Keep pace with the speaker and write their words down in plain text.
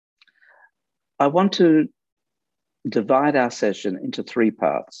I want to divide our session into three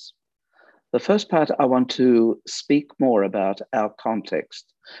parts. The first part, I want to speak more about our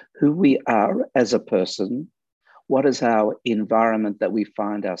context, who we are as a person, what is our environment that we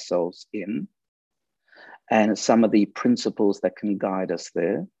find ourselves in, and some of the principles that can guide us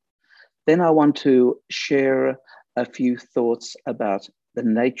there. Then I want to share a few thoughts about the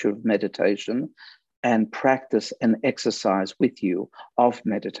nature of meditation and practice and exercise with you of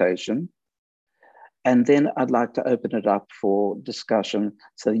meditation. And then I'd like to open it up for discussion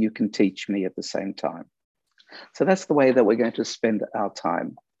so that you can teach me at the same time. So that's the way that we're going to spend our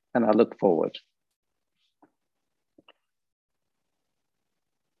time, and I look forward.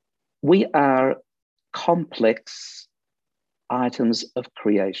 We are complex items of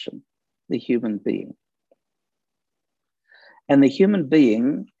creation, the human being. And the human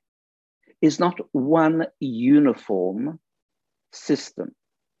being is not one uniform system.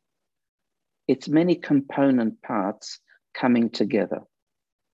 It's many component parts coming together.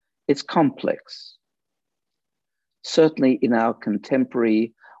 It's complex. Certainly in our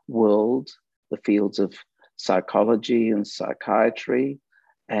contemporary world, the fields of psychology and psychiatry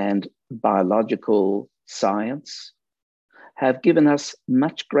and biological science have given us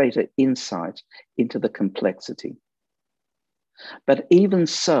much greater insight into the complexity. But even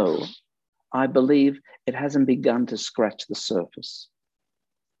so, I believe it hasn't begun to scratch the surface.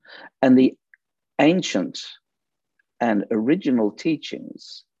 And the ancient and original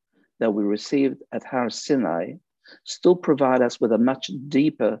teachings that we received at Har Sinai still provide us with a much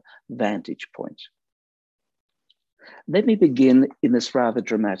deeper vantage point. Let me begin in this rather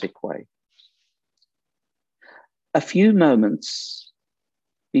dramatic way. A few moments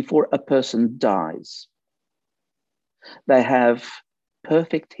before a person dies, they have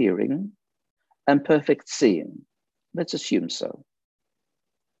perfect hearing and perfect seeing. Let's assume so.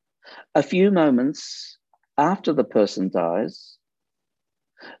 A few moments after the person dies,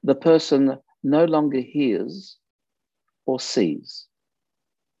 the person no longer hears or sees.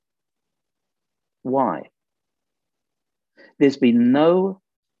 Why? There's been no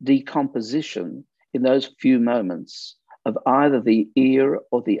decomposition in those few moments of either the ear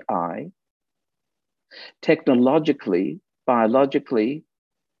or the eye. Technologically, biologically,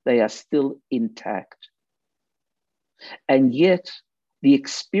 they are still intact. And yet, the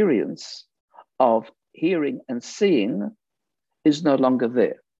experience of hearing and seeing is no longer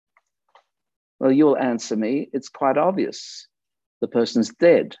there. Well, you'll answer me, it's quite obvious. The person's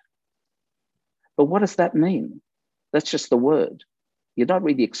dead. But what does that mean? That's just the word. You're not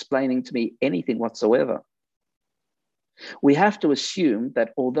really explaining to me anything whatsoever. We have to assume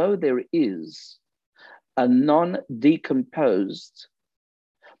that although there is a non-decomposed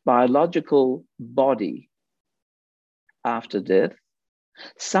biological body after death,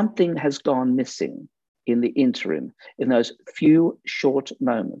 something has gone missing in the interim, in those few short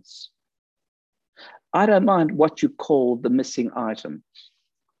moments. I don't mind what you call the missing item.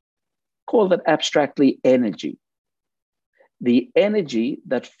 Call it abstractly energy. The energy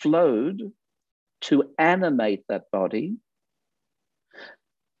that flowed to animate that body,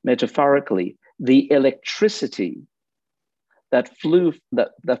 metaphorically, the electricity that flowed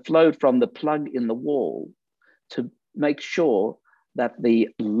from the plug in the wall to make sure that the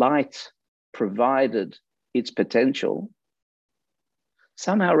light provided its potential,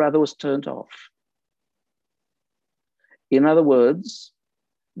 somehow or other was turned off. In other words,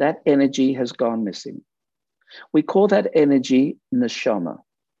 that energy has gone missing. We call that energy neshama,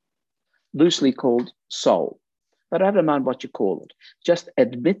 loosely called soul. But I don't mind what you call it. Just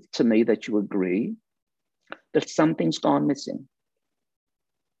admit to me that you agree that something's gone missing.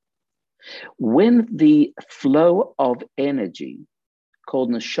 When the flow of energy,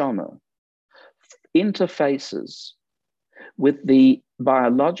 called neshama, interfaces with the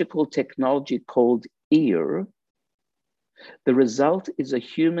biological technology called ear, the result is a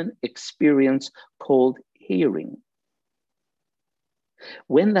human experience called hearing.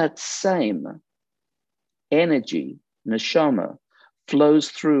 When that same energy, neshama, flows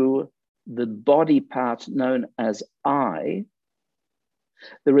through the body part known as eye,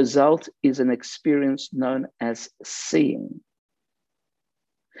 the result is an experience known as seeing.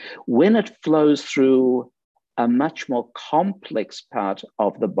 When it flows through a much more complex part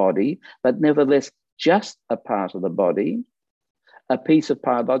of the body, but nevertheless just a part of the body, a piece of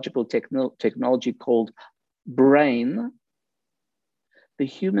biological technology called brain, the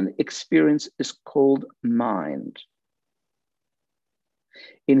human experience is called mind.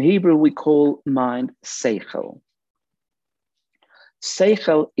 In Hebrew, we call mind seichel.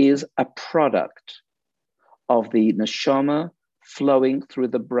 Seichel is a product of the neshama flowing through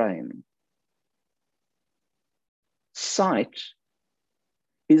the brain. Sight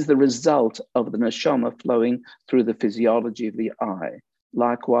is the result of the neshama flowing through the physiology of the eye.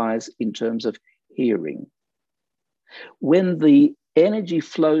 Likewise, in terms of hearing. When the energy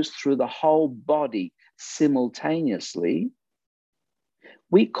flows through the whole body simultaneously,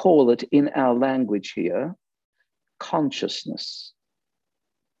 we call it in our language here consciousness.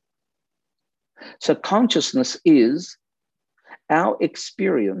 So consciousness is our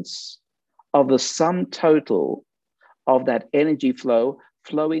experience of the sum total of that energy flow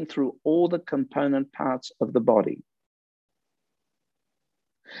flowing through all the component parts of the body.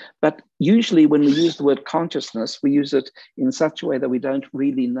 But usually when we use the word consciousness, we use it in such a way that we don't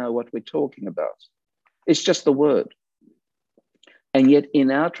really know what we're talking about. It's just the word. And yet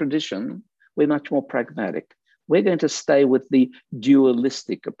in our tradition, we're much more pragmatic. We're going to stay with the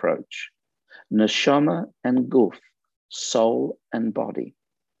dualistic approach. Neshama and guf, soul and body.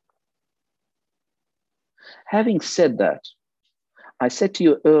 Having said that, I said to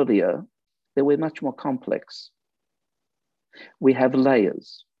you earlier that we're much more complex. We have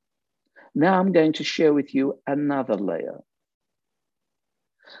layers. Now I'm going to share with you another layer.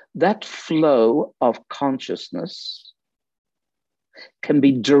 That flow of consciousness can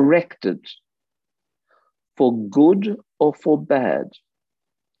be directed for good or for bad,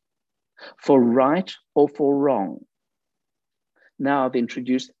 for right or for wrong. Now I've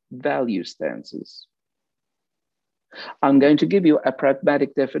introduced value stances. I'm going to give you a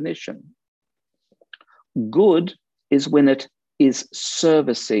pragmatic definition. Good is when it is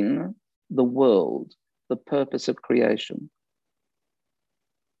servicing the world, the purpose of creation.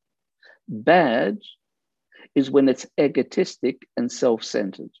 Bad is when it's egotistic and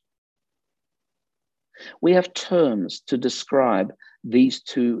self-centered. We have terms to describe these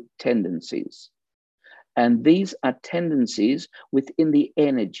two tendencies. And these are tendencies within the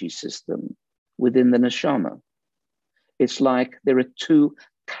energy system, within the neshama. It's like there are two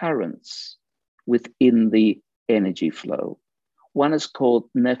currents within the energy flow. One is called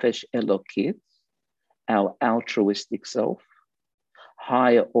nefesh elokit, our altruistic self,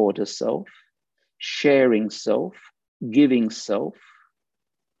 higher order self, sharing self, giving self.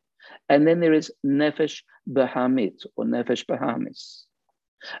 And then there is nefesh bahamit or nefesh bahamis,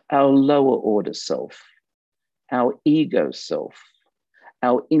 our lower order self, our ego self,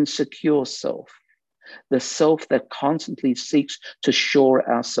 our insecure self, the self that constantly seeks to shore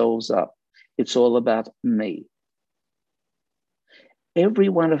ourselves up. It's all about me. Every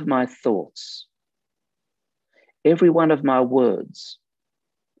one of my thoughts, every one of my words,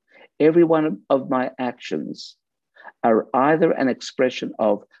 every one of my actions are either an expression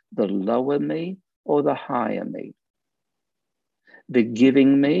of the lower me or the higher me, the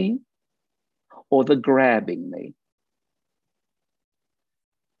giving me or the grabbing me.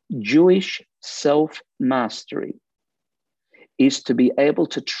 Jewish self-mastery is to be able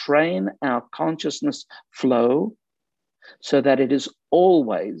to train our consciousness flow so that it is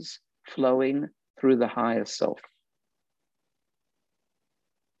always flowing through the higher self.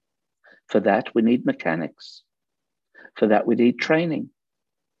 For that, we need mechanics. For that, we need training.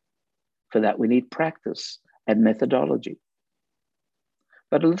 For that, we need practice and methodology.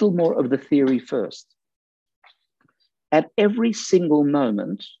 But a little more of the theory first. At every single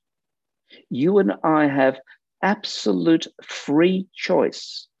moment, you and I have absolute free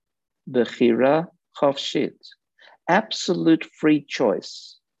choice, bechira chofshit, absolute free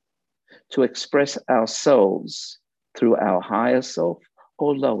choice to express ourselves through our higher self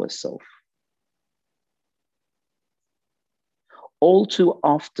or lower self. All too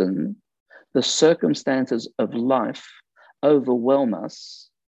often, the circumstances of life overwhelm us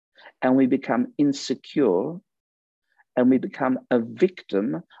and we become insecure and we become a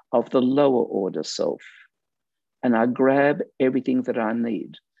victim of the lower order self. And I grab everything that I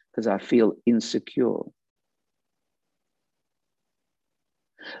need because I feel insecure.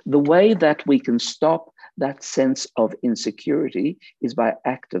 The way that we can stop that sense of insecurity is by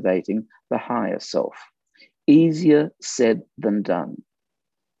activating the higher self. Easier said than done.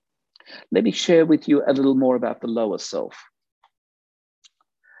 Let me share with you a little more about the lower self.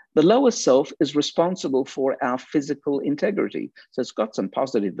 The lower self is responsible for our physical integrity. So it's got some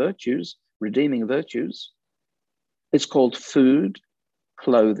positive virtues, redeeming virtues. It's called food,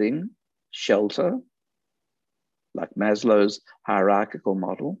 clothing, shelter, like Maslow's hierarchical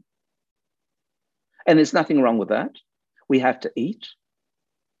model. And there's nothing wrong with that. We have to eat.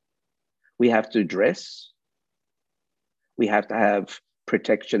 We have to dress. We have to have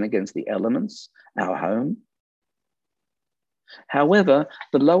protection against the elements, our home. However,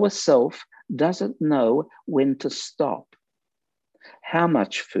 the lower self doesn't know when to stop. How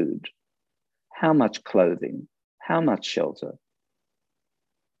much food, how much clothing, How much shelter?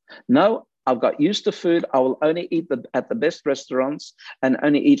 No, I've got used to food. I will only eat at the best restaurants and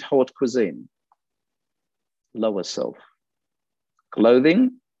only eat haute cuisine. Lower self.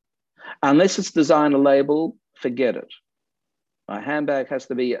 Clothing, unless it's designer label, forget it. My handbag has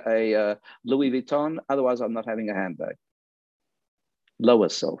to be a Louis Vuitton, otherwise I'm not having a handbag. Lower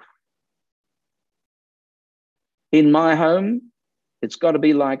self. In my home, it's got to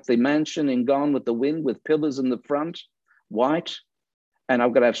be like the mansion in Gone with the Wind with pillars in the front, white, and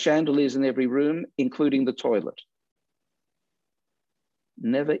I've got to have chandeliers in every room, including the toilet.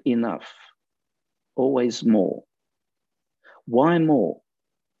 Never enough, always more. Why more?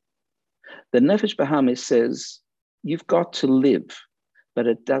 The Nefesh Bahamis says, you've got to live, but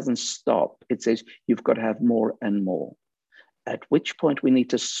it doesn't stop. It says you've got to have more and more. At which point we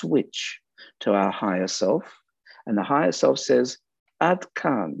need to switch to our higher self. And the higher self says, Ad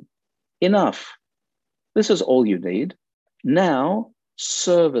Kan, enough. This is all you need. Now,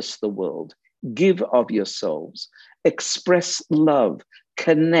 service the world. Give of yourselves. Express love.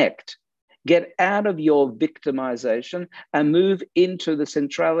 Connect. Get out of your victimization and move into the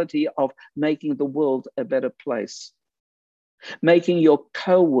centrality of making the world a better place. Making your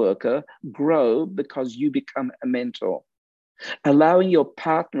co-worker grow because you become a mentor. Allowing your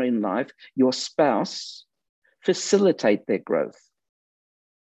partner in life, your spouse, facilitate their growth.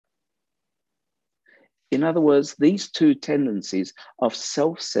 In other words, these two tendencies of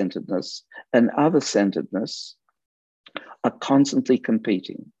self-centeredness and other-centeredness are constantly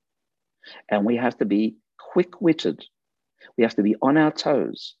competing. And we have to be quick-witted. We have to be on our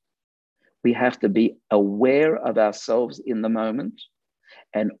toes. We have to be aware of ourselves in the moment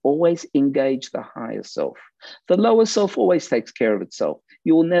and always engage the higher self. The lower self always takes care of itself.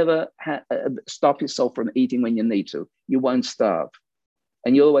 You will never stop yourself from eating when you need to. You won't starve.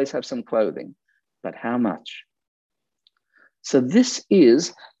 And you always have some clothing. But how much? So this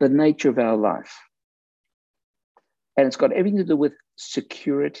is the nature of our life. And it's got everything to do with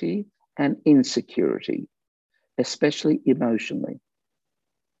security and insecurity, especially emotionally.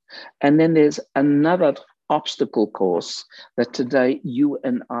 And then there's another obstacle course that today you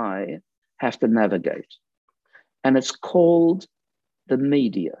and I have to navigate. And it's called the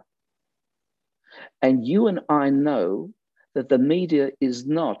media. And you and I know that the media is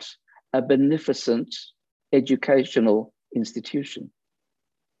not a beneficent educational institution.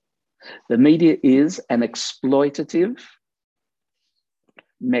 The media is an exploitative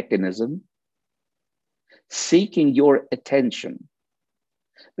mechanism seeking your attention,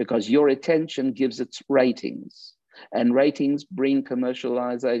 because your attention gives its ratings, and ratings bring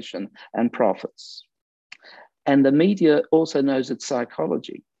commercialization and profits. And the media also knows its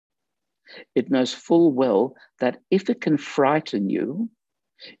psychology. It knows full well that if it can frighten you,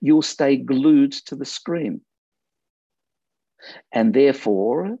 you'll stay glued to the screen. And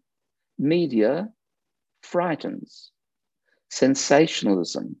therefore, media frightens.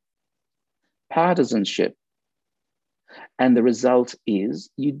 Sensationalism, partisanship. And the result is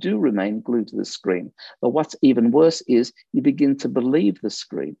you do remain glued to the screen. But what's even worse is you begin to believe the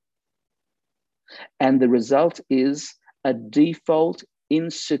screen. And the result is a default,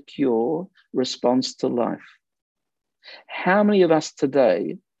 insecure response to life. How many of us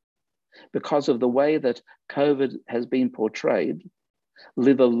today, because of the way that COVID has been portrayed,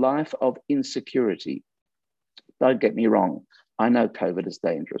 live a life of insecurity? Don't get me wrong. I know COVID is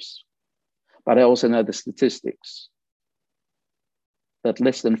dangerous, but I also know the statistics that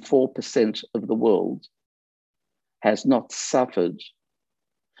less than 4% of the world has not suffered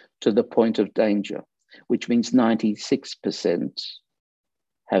to the point of danger, which means 96%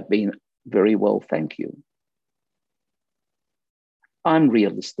 have been very well, thank you. I'm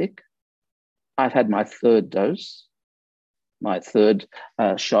realistic. I've had my third dose, my third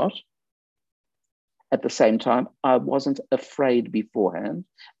shot. At the same time, I wasn't afraid beforehand,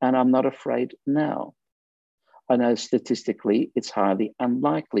 and I'm not afraid now. I know statistically it's highly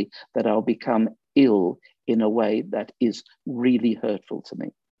unlikely that I'll become ill in a way that is really hurtful to me.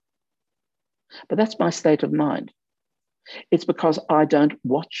 But that's my state of mind. It's because I don't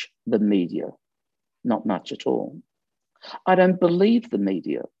watch the media, not much at all. I don't believe the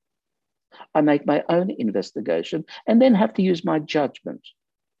media. I make my own investigation and then have to use my judgment.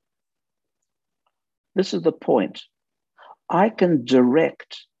 This is the point. I can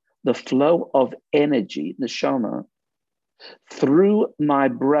direct the flow of energy, neshama, through my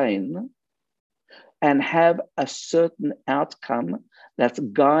brain and have a certain outcome that's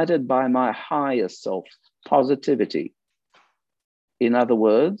guided by my higher self, positivity. In other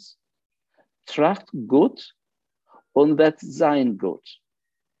words, tracht gut und wird sein gut.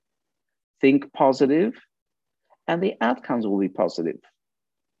 Think positive and the outcomes will be positive.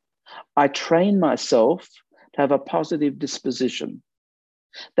 I train myself to have a positive disposition.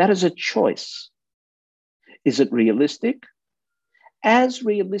 That is a choice. Is it realistic? As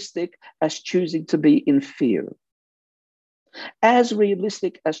realistic as choosing to be in fear. As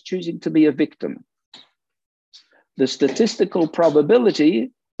realistic as choosing to be a victim. The statistical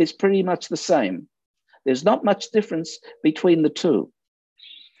probability is pretty much the same. There's not much difference between the two.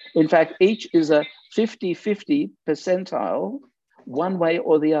 In fact, each is a 50-50 percentile, one way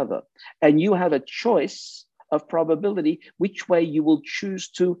or the other. And you have a choice of probability, which way you will choose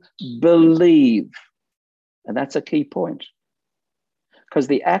to believe. And that's a key point. Because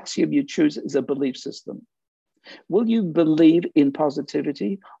the axiom you choose is a belief system. Will you believe in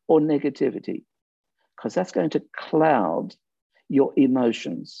positivity or negativity? Because that's going to cloud your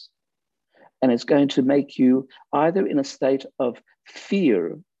emotions. And it's going to make you either in a state of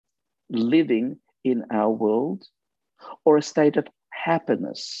fear living in our world, or a state of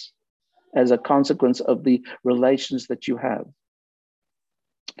happiness as a consequence of the relations that you have.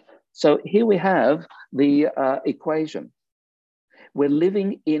 So here we have the equation. We're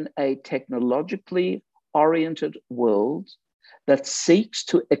living in a technologically oriented world that seeks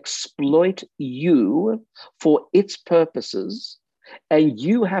to exploit you for its purposes, and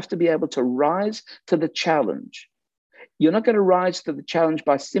you have to be able to rise to the challenge. You're not going to rise to the challenge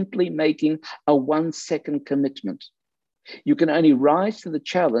by simply making a 1-second commitment. You can only rise to the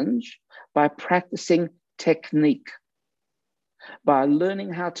challenge by practicing technique, by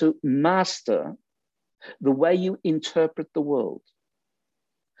learning how to master the way you interpret the world.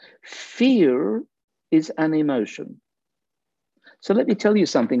 Fear is an emotion. So let me tell you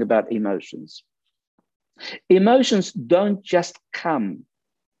something about emotions. Emotions don't just come.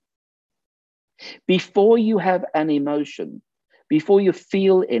 Before you have an emotion, before you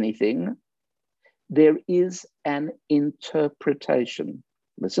feel anything, there is an interpretation.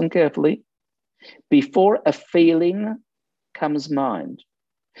 Listen carefully. Before a feeling comes mind.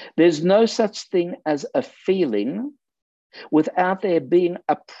 There's no such thing as a feeling without there being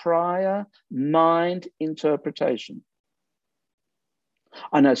a prior mind interpretation.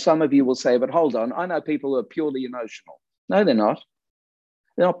 I know some of you will say, but hold on, I know people who are purely emotional. No, they're not.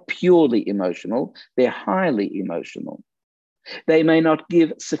 They're not purely emotional. They're highly emotional. They may not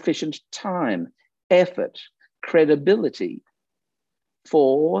give sufficient time, effort, credibility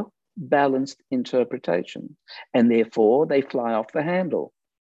for balanced interpretation. And therefore, they fly off the handle,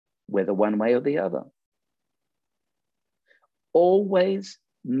 whether one way or the other. Always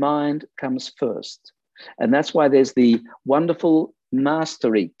mind comes first. And that's why there's the wonderful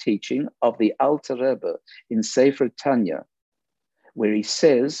mastery teaching of the Alter Rebbe in Sefer Tanya, where he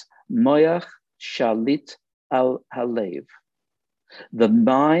says, Moyach shalit al halev. The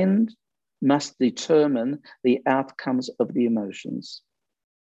mind must determine the outcomes of the emotions.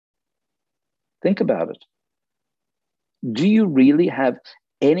 Think about it. Do you really have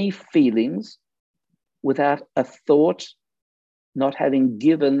any feelings without a thought not having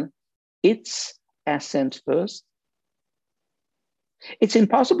given its assent first? It's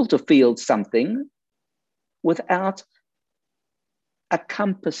impossible to feel something without a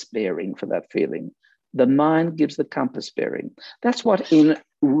compass bearing for that feeling. The mind gives the compass bearing. That's what in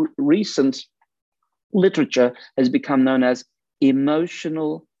recent literature has become known as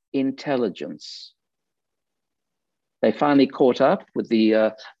emotional intelligence. They finally caught up with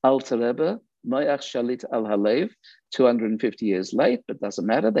the Alter Rebbe, Moyach Shalit al Halev, 250 years late, but doesn't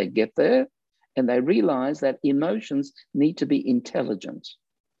matter, they get there, and they realize that emotions need to be intelligent.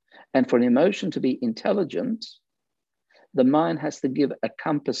 And for an emotion to be intelligent, the mind has to give a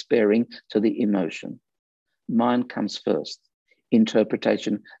compass bearing to the emotion. Mind comes first.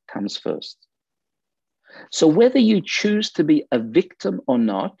 Interpretation comes first. So whether you choose to be a victim or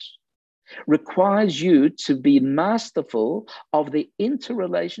not requires you to be masterful of the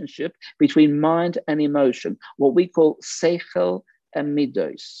interrelationship between mind and emotion, what we call seichel and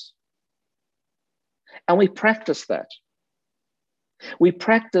midos. And we practice that. We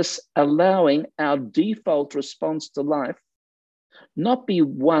practice allowing our default response to life not be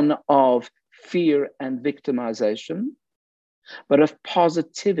one of fear and victimization, but of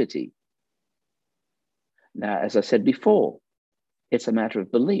positivity. Now, as I said before, it's a matter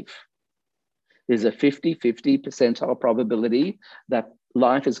of belief. There's a 50-50 percentile probability that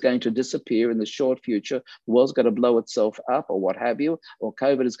life is going to disappear in the short future, the world's going to blow itself up or what have you, or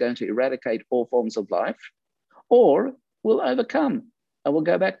COVID is going to eradicate all forms of life, or we'll overcome and we'll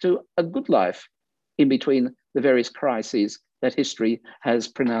go back to a good life in between the various crises that history has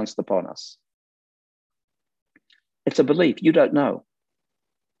pronounced upon us. It's a belief. You don't know.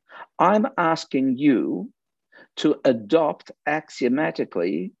 I'm asking you to adopt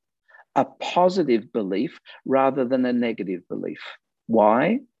axiomatically a positive belief rather than a negative belief.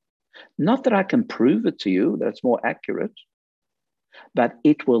 Why? Not that I can prove it to you, that's more accurate, but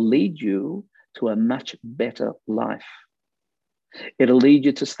it will lead you to a much better life. It'll lead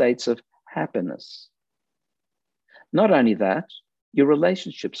you to states of happiness. Not only that, your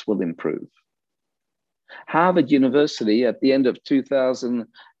relationships will improve. Harvard University at the end of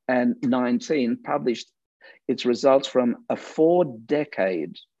 2019 published its results from a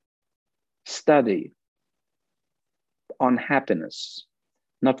 4-decade study on happiness.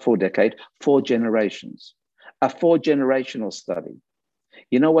 Not 4 decades, 4 generations. A 4-generational study.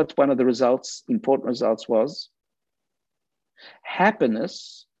 You know what one of the results, important results was?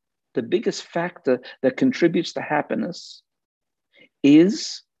 Happiness, the biggest factor that contributes to happiness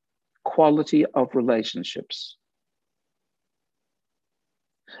is quality of relationships.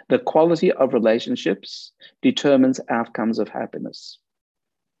 The quality of relationships determines outcomes of happiness.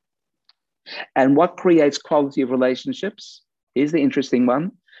 And what creates quality of relationships? Here's the interesting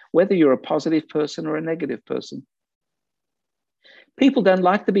one. Whether you're a positive person or a negative person. People don't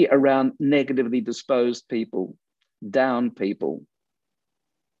like to be around negatively disposed people, down people.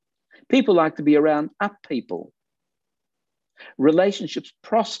 People like to be around up people. Relationships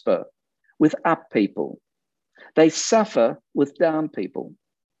prosper with up people. They suffer with down people.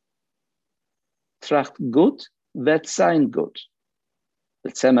 Tracht gut, wird sein gut.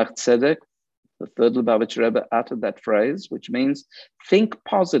 The Tzemach Tzedek, the third Lubavitcher Rebbe, uttered that phrase, which means think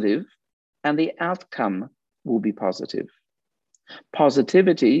positive and the outcome will be positive.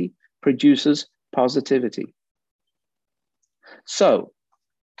 Positivity produces positivity. So,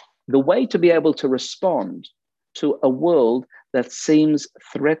 the way to be able to respond to a world that seems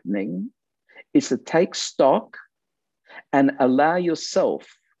threatening is to take stock and allow yourself,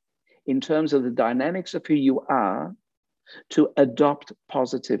 in terms of the dynamics of who you are, to adopt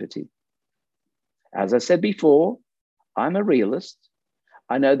positivity. As I said before, I'm a realist.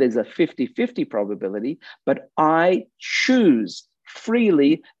 I know there's a 50-50 probability, but I choose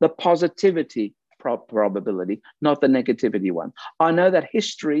freely the positivity probability, not the negativity one. I know that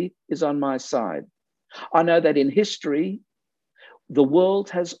history is on my side. I know that in history, the world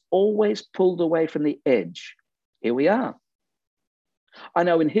has always pulled away from the edge. Here we are. I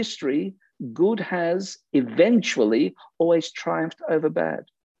know in history, good has eventually always triumphed over bad.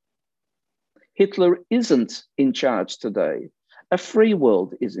 Hitler isn't in charge today. A free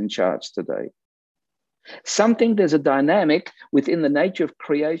world is in charge today. There's a dynamic within the nature of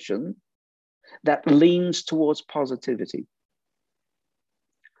creation that leans towards positivity.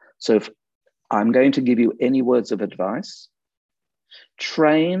 So if I'm going to give you any words of advice,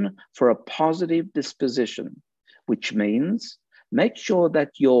 train for a positive disposition, which means make sure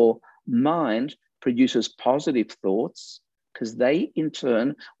that your mind produces positive thoughts, because they in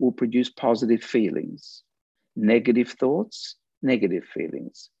turn will produce positive feelings. Negative thoughts, negative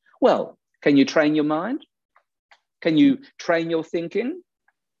feelings. Well, can you train your mind? Can you train your thinking?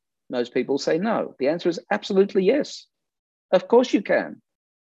 Most people say no. The answer is absolutely yes. Of course you can.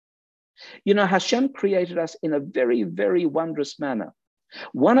 You know, Hashem created us in a very, very wondrous manner.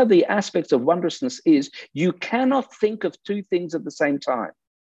 One of the aspects of wondrousness is you cannot think of two things at the same time.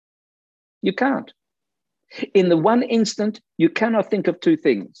 You can't. In the one instant, you cannot think of two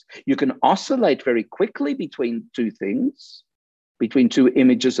things. You can oscillate very quickly between two things, between two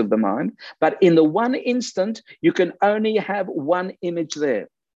images of the mind, but in the one instant, you can only have one image there.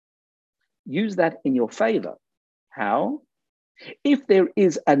 Use that in your favor. How? If there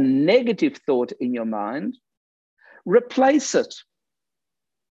is a negative thought in your mind, replace it.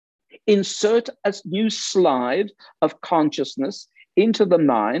 Insert a new slide of consciousness into the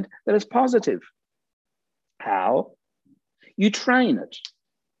mind that is positive. How? You train it.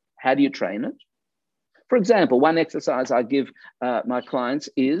 How do you train it? For example, one exercise I give my clients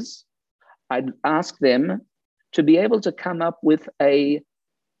is I ask them to be able to come up with an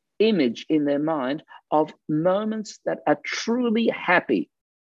image in their mind of moments that are truly happy.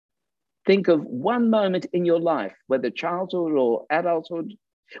 Think of one moment in your life, whether childhood or adulthood,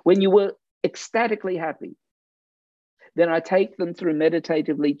 when you were ecstatically happy. Then I take them through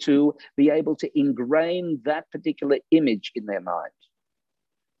meditatively to be able to ingrain that particular image in their mind.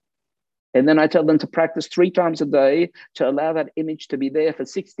 And then I tell them to practice 3 times a day to allow that image to be there for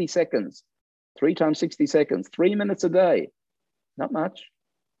 60 seconds. 3 times 60 seconds, 3 minutes a day. Not much.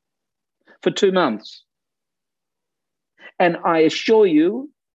 For 2 months. And I assure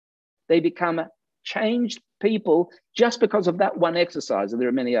you, they become changed people just because of that one exercise, and there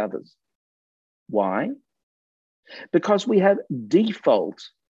are many others. Why? Because we have default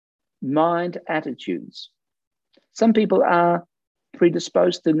mind attitudes. Some people are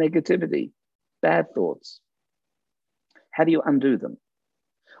predisposed to negativity, bad thoughts. How do you undo them?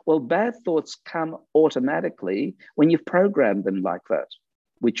 Well, bad thoughts come automatically when you've programmed them like that,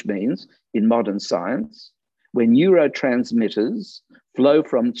 which means in modern science, when neurotransmitters flow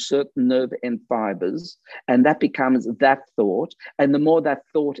from certain nerve end fibers, and that becomes that thought, and the more that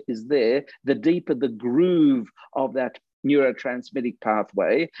thought is there, the deeper the groove of that neurotransmitting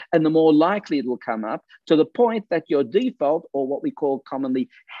pathway, and the more likely it will come up to the point that your default, or what we call commonly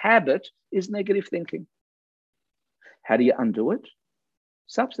habit, is negative thinking. How do you undo it?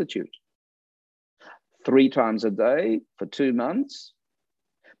 Substitute. 3 times a day for 2 months.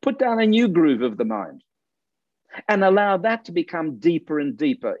 Put down a new groove of the mind and allow that to become deeper and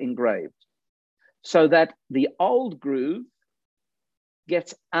deeper engraved so that the old groove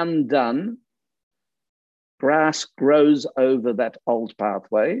gets undone. Grass grows over that old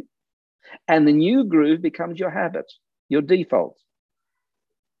pathway, and the new groove becomes your habit, your default.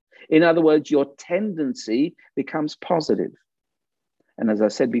 In other words, your tendency becomes positive. And as I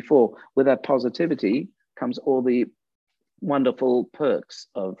said before, with that positivity comes all the wonderful perks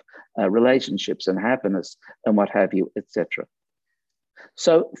of relationships and happiness and what have you, etc.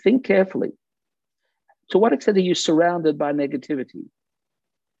 So think carefully. To what extent are you surrounded by negativity?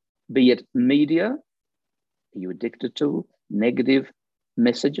 Be it media, are you addicted to negative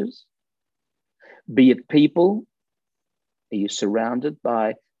messages? Be it people, are you surrounded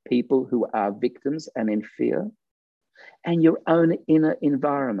by people who are victims and in fear? And your own inner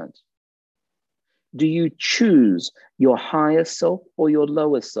environment. Do you choose your higher self or your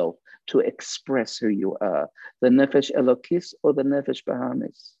lower self to express who you are? The Nefesh Elokis or the Nefesh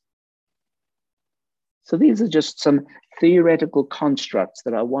Bahamis? So these are just some theoretical constructs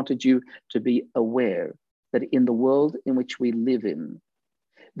that I wanted you to be aware that in the world in which we live in,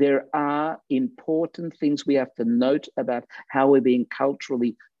 there are important things we have to note about how we're being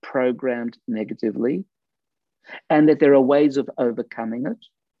culturally programmed negatively, and that there are ways of overcoming it.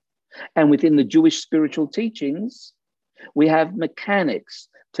 And within the Jewish spiritual teachings, we have mechanics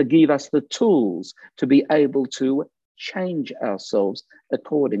to give us the tools to be able to change ourselves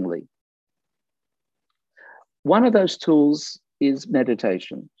accordingly. One of those tools is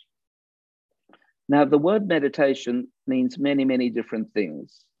meditation. Now, the word meditation means many, many different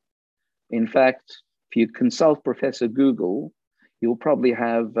things. In fact, if you consult Professor Google, you'll probably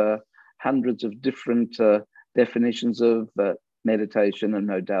have hundreds of different definitions of meditation and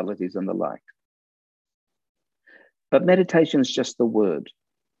modalities and the like. But meditation is just the word.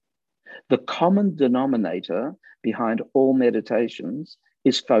 The common denominator behind all meditations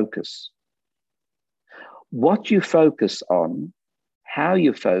is focus. What you focus on, how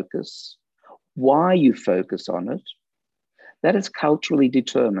you focus, why you focus on it, that is culturally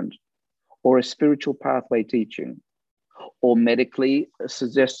determined, or a spiritual pathway teaching, or medically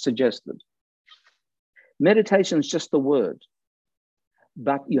suggested. Meditation is just the word,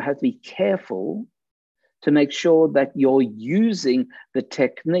 but you have to be careful to make sure that you're using the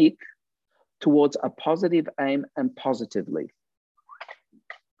technique towards a positive aim and positively.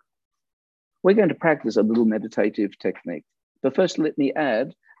 We're going to practice a little meditative technique. But first, let me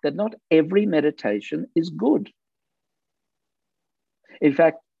add that not every meditation is good. In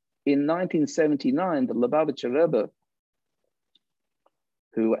fact, in 1979, the Lubavitcher Rebbe,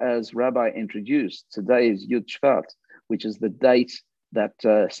 who, as Rabbi introduced, today is Yud Shvat, which is the date that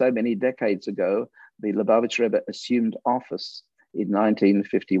so many decades ago, the Lubavitcher Rebbe assumed office in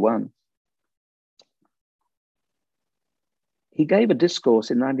 1951. He gave a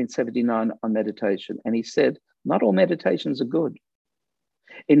discourse in 1979 on meditation, and he said, not all meditations are good.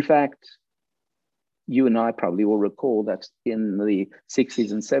 In fact, you and I probably will recall that in the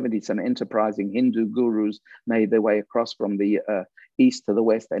 60s and 70s, some enterprising Hindu gurus made their way across from the east to the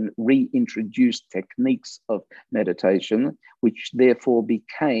west and reintroduced techniques of meditation, which therefore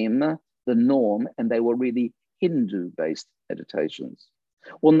became the norm, and they were really Hindu-based meditations.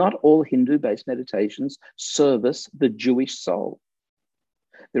 Well, not all Hindu-based meditations service the Jewish soul.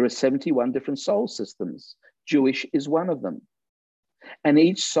 There are 71 different soul systems. Jewish is one of them. And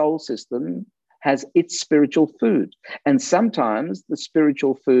each soul system has its spiritual food. And sometimes the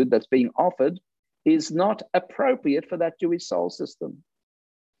spiritual food that's being offered is not appropriate for that Jewish soul system.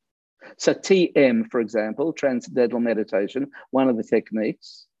 So TM, for example, Transcendental Meditation, one of the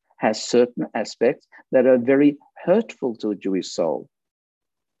techniques, has certain aspects that are very hurtful to a Jewish soul.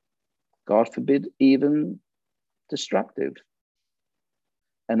 God forbid, even destructive.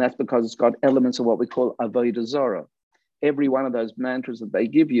 And that's because it's got elements of what we call Avodah Zorah. Every one of those mantras that they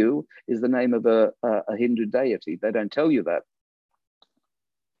give you is the name of a Hindu deity. They don't tell you that.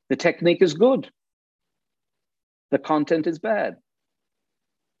 The technique is good. the content is bad.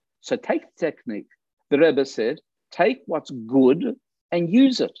 So take the technique. The Rebbe said, take what's good and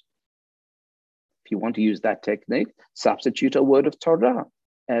use it. If you want to use that technique, substitute a word of Torah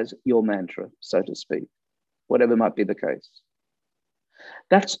as your mantra, so to speak, whatever might be the case.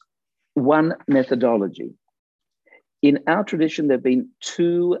 That's one methodology. In our tradition, there have been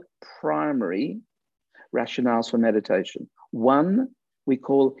two primary rationales for meditation. One we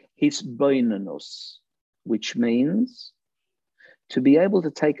call hisboinenus, which means to be able to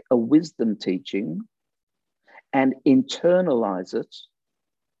take a wisdom teaching and internalize it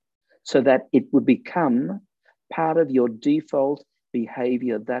so that it would become part of your default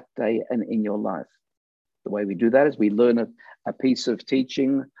behavior that day and in your life. The way we do that is we learn a piece of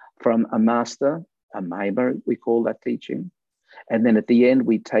teaching from a master, a maimer, we call that teaching. And then at the end,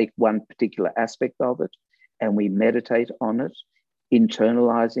 we take one particular aspect of it and we meditate on it,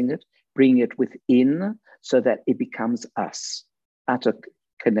 internalizing it, bring it within so that it becomes us, utter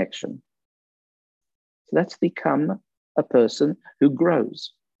connection. So that's become a person who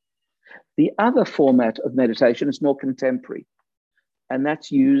grows. The other format of meditation is more contemporary, and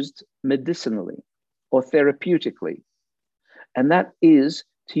that's used medicinally or therapeutically. And that is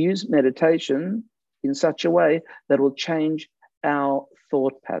to use meditation in such a way that will change our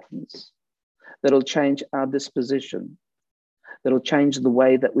thought patterns, that will change our disposition, that will change the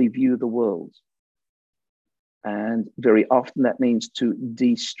way that we view the world. And very often that means to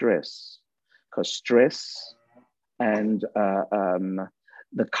de-stress, because stress and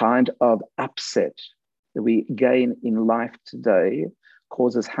the kind of upset that we gain in life today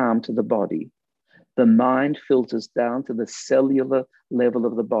causes harm to the body. The mind filters down to the cellular level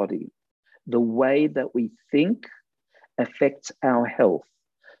of the body. The way that we think affects our health.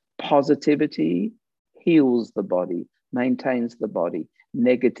 Positivity heals the body, maintains the body.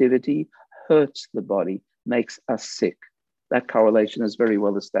 Negativity hurts the body, makes us sick. That correlation is very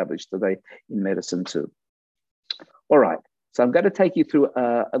well established today in medicine too. All right, so I'm going to take you through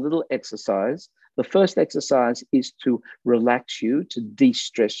a little exercise. The first exercise is to relax you, to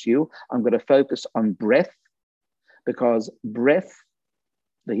de-stress you. I'm going to focus on breath, because breath,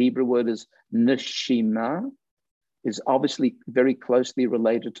 the Hebrew word is neshima, is obviously very closely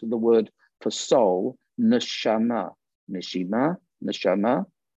related to the word for soul, neshama, neshima, neshama,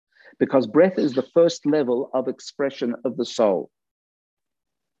 because breath is the first level of expression of the soul.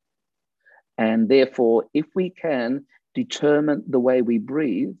 And therefore, if we can determine the way we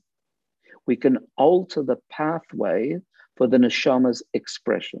breathe, we can alter the pathway for the neshama's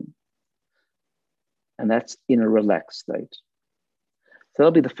expression. And that's in a relaxed state. So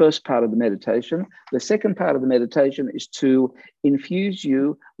that'll be the first part of the meditation. The second part of the meditation is to infuse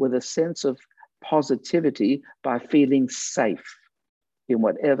you with a sense of positivity by feeling safe in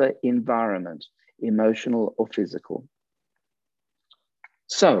whatever environment, emotional or physical.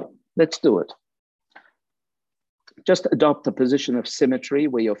 So let's do it. Just adopt a position of symmetry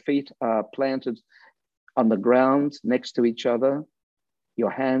where your feet are planted on the ground next to each other, your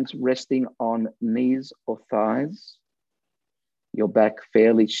hands resting on knees or thighs, your back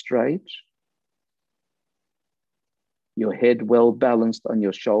fairly straight, your head well balanced on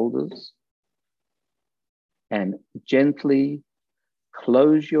your shoulders, and gently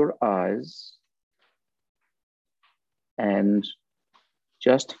close your eyes and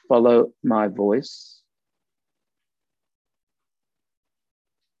just follow my voice.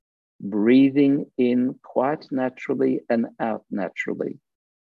 Breathing in quite naturally and out naturally.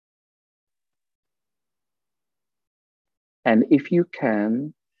 And if you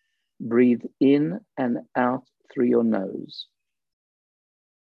can, breathe in and out through your nose.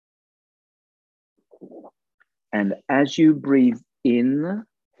 And as you breathe in,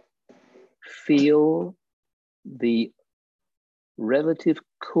 feel the relative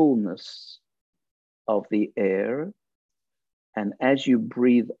coolness of the air. And as you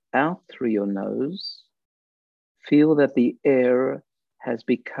breathe out through your nose, feel that the air has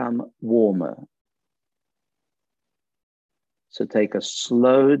become warmer. So take a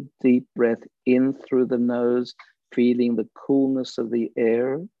slow, deep breath in through the nose, feeling the coolness of the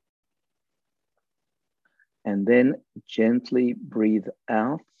air. And then gently breathe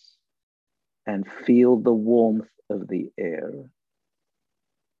out and feel the warmth of the air.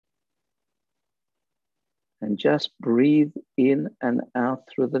 And just breathe in and out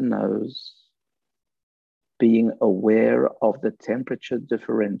through the nose, being aware of the temperature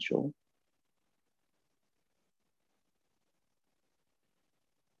differential.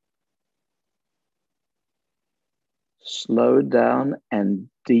 Slow down and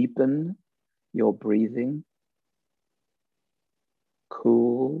deepen your breathing.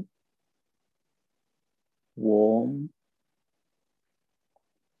 Cool, warm. warm.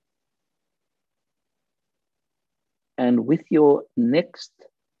 And with your next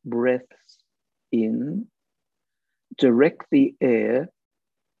breaths in, direct the air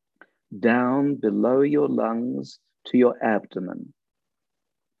down below your lungs to your abdomen.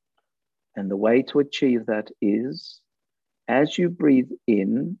 And the way to achieve that is, as you breathe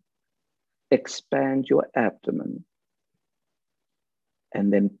in, expand your abdomen.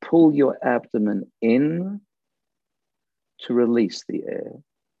 And then pull your abdomen in to release the air.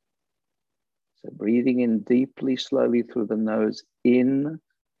 So breathing in deeply, slowly through the nose, in,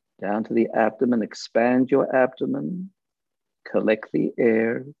 down to the abdomen, expand your abdomen, collect the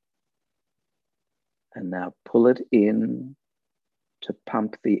air, and now pull it in to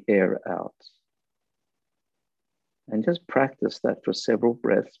pump the air out. And just practice that for several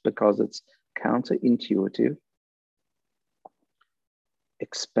breaths because it's counterintuitive.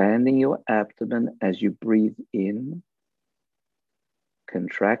 Expanding your abdomen as you breathe in,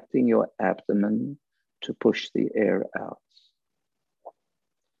 contracting your abdomen to push the air out.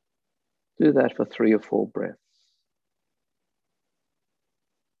 Do that for 3 or 4 breaths.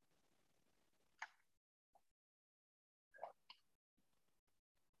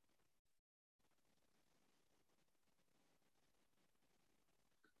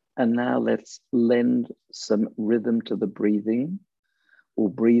 And now let's lend some rhythm to the breathing. We'll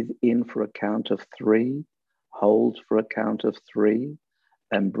breathe in for a count of 3, hold for a count of 3,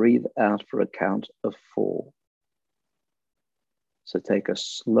 and breathe out for a count of 4. So take a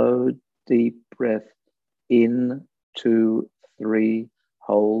slow, deep breath in, 2, 3,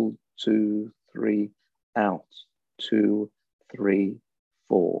 hold, 2, 3, out, 2, 3,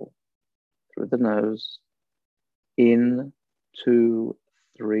 4. Through the nose, in, 2,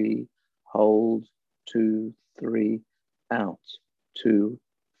 3, hold, 2, 3, out, 2,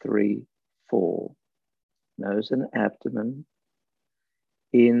 3, 4. Nose and abdomen,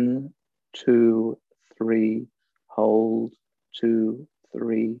 in, 2, 3, hold, 2,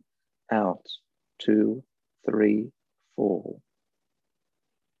 3, out, 2, 3, 4.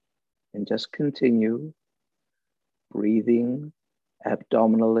 And just continue breathing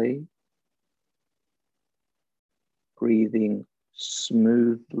abdominally, breathing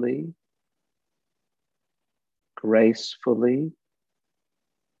smoothly, gracefully,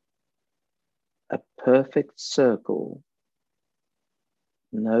 a perfect circle,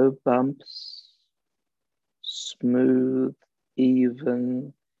 no bumps, smooth,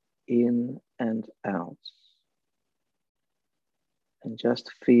 even, in and out. And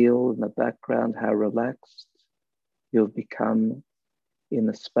just feel in the background how relaxed you've become in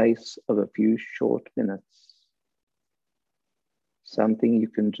the space of a few short minutes. Something you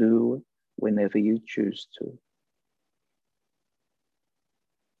can do whenever you choose to.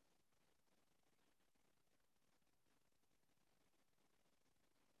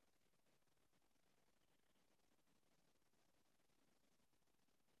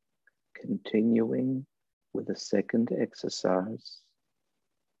 Continuing with the second exercise.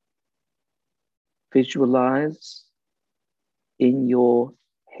 Visualize in your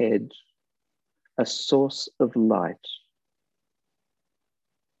head a source of light,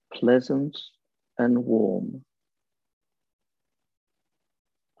 pleasant and warm,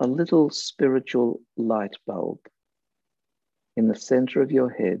 a little spiritual light bulb in the center of your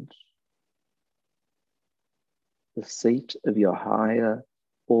head, the seat of your higher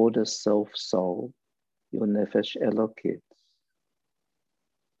order self-soul, your Nefesh Elokit.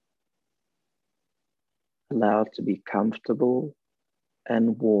 Allow it to be comfortable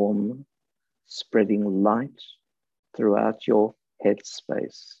and warm, spreading light throughout your head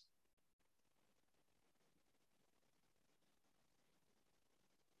space.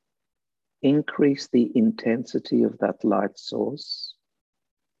 Increase the intensity of that light source,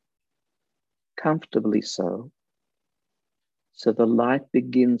 comfortably so the light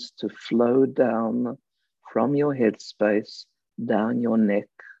begins to flow down from your head space, down your neck,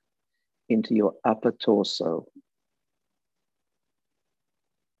 into your upper torso.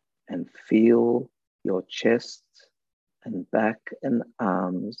 And feel your chest and back and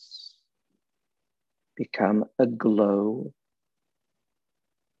arms become aglow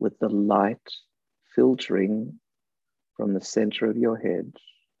with the light filtering from the center of your head.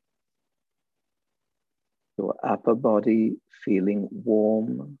 Your upper body feeling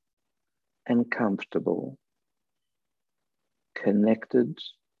warm and comfortable, connected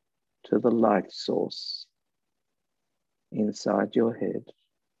to the light source inside your head.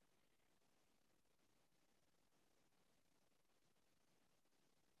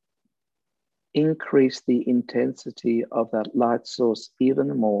 Increase the intensity of that light source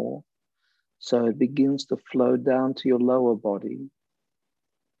even more So it begins to flow down to your lower body,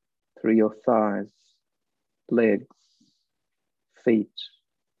 through your thighs, legs, feet.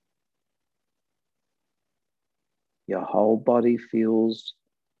 Your whole body feels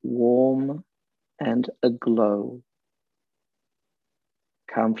warm and aglow,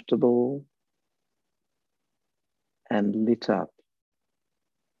 comfortable and lit up.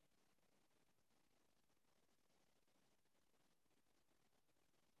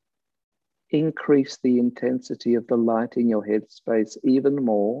 Increase the intensity of the light in your headspace even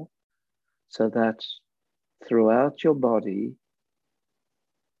more, so that throughout your body,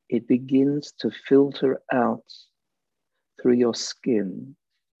 it begins to filter out through your skin.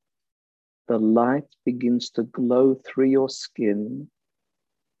 The light begins to glow through your skin,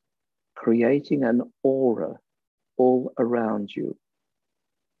 creating an aura all around you.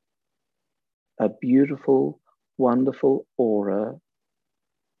 A beautiful, wonderful aura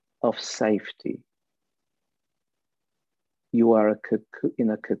of safety. You are in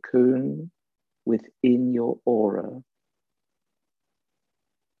a cocoon within your aura.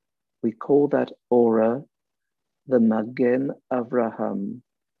 We call that aura the Magen Avraham,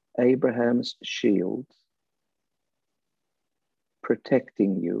 Abraham's shield,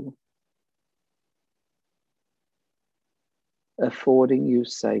 protecting you, affording you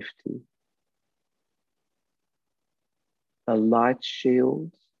safety. A light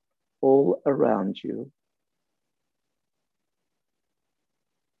shield all around you.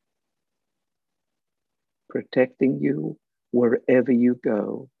 Protecting you wherever you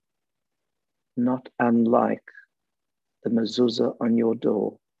go, not unlike the mezuzah on your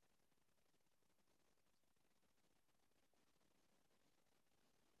door.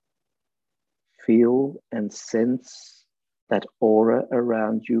 Feel and sense that aura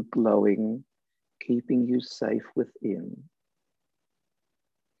around you glowing, keeping you safe within,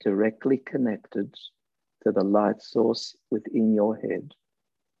 directly connected to the light source within your head.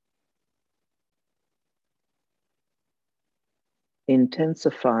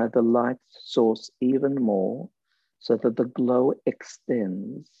 Intensify the light source even more so that the glow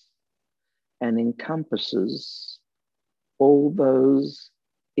extends and encompasses all those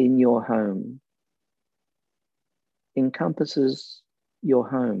in your home. Encompasses your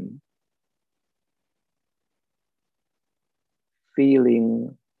home.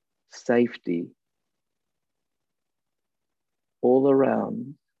 Feeling safety all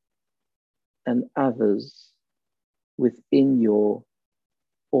around and others within your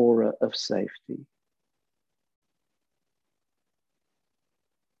aura of safety.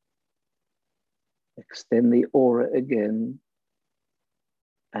 Extend the aura again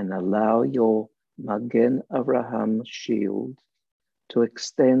and allow your Magen Avraham shield to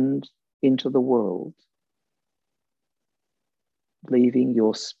extend into the world, leaving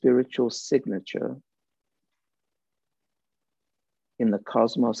your spiritual signature in the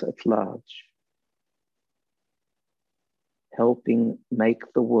cosmos at large, helping make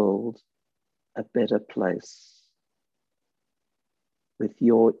the world a better place with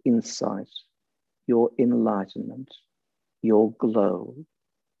your insight, your enlightenment, your glow,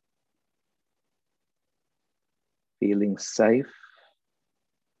 feeling safe,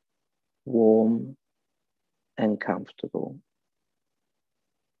 warm, and comfortable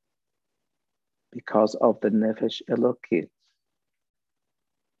because of the Nefesh Elokit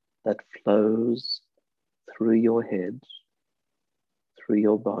that flows through your head, through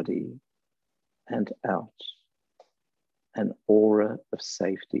your body, and out, an aura of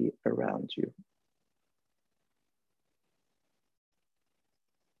safety around you.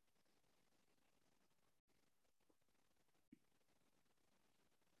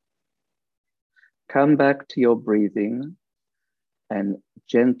 Come back to your breathing and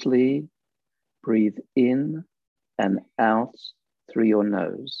gently breathe in and out through your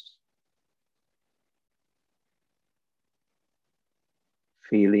nose.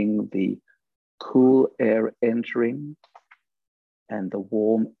 Feeling the cool air entering and the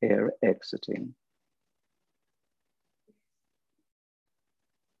warm air exiting.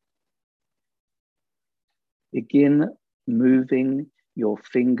 Begin moving your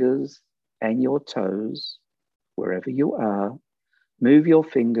fingers and your toes wherever you are. Move your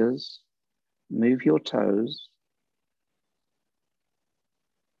fingers, move your toes.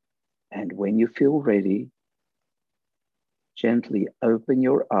 And when you feel ready, gently open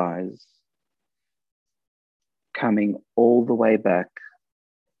your eyes, coming all the way back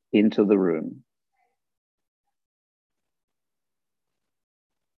into the room.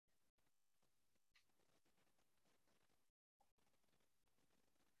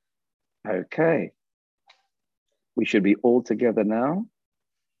 Okay, we should be all together now.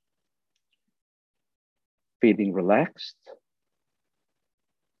 feeling relaxed,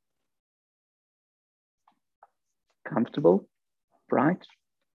 comfortable, right?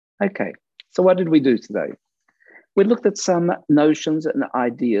 Okay, so what did we do today? We looked at some notions and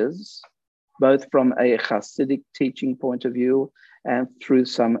ideas, both from a Hasidic teaching point of view and through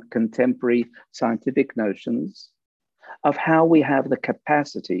some contemporary scientific notions of how we have the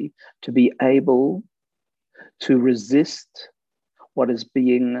capacity to be able to resist what is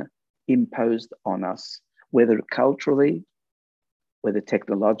being imposed on us, whether culturally, whether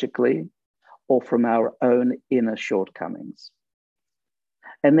technologically, or from our own inner shortcomings.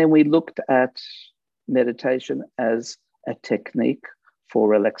 And then we looked at meditation as a technique for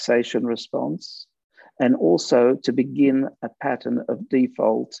relaxation response, and also to begin a pattern of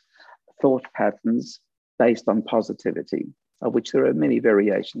default thought patterns based on positivity, of which there are many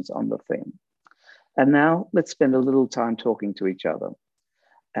variations on the theme. And now let's spend a little time talking to each other.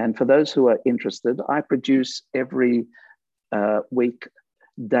 And for those who are interested, I produce every week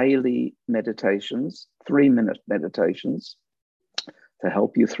daily meditations, 3-minute meditations to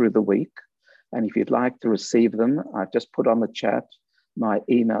help you through the week. And if you'd like to receive them, I've just put on the chat my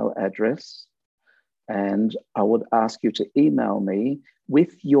email address. And I would ask you to email me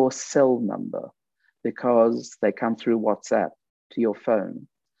with your cell number because they come through WhatsApp to your phone.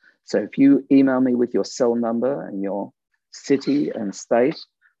 So if you email me with your cell number and your city and state,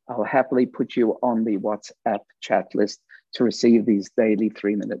 I'll happily put you on the WhatsApp chat list to receive these daily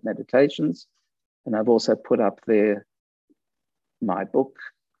 3-minute meditations. And I've also put up there my book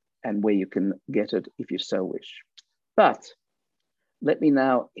and where you can get it if you so wish. But let me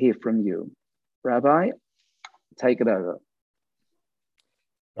now hear from you. Rabbi, take it over.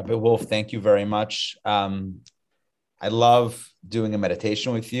 Rabbi Wolf, thank you very much. I love doing a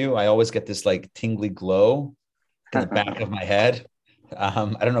meditation with you. I always get this like tingly glow in the back of my head. I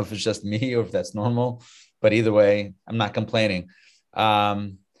don't know if it's just me or if that's normal, but either way, I'm not complaining.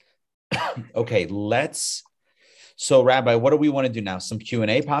 Okay, so Rabbi, what do we want to do now? Some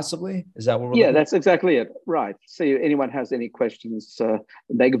Q&A possibly? Is that what we're looking that's exactly it. Right. See, if anyone has any questions,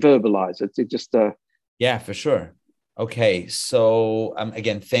 they verbalize it. It just... Yeah, for sure. Okay, so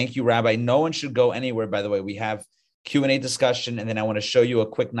again, thank you, Rabbi. No one should go anywhere, by the way. We have Q&A discussion, and then I want to show you a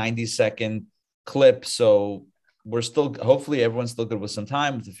quick 90-second clip. So we're still, hopefully everyone's still good with some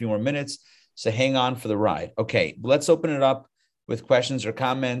time, with a few more minutes. So hang on for the ride. Okay, let's open it up with questions or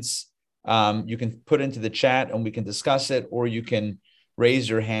comments. You can put into the chat and we can discuss it, or you can raise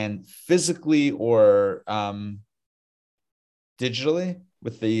your hand physically or digitally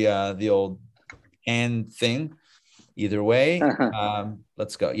with the old hand thing. Either way,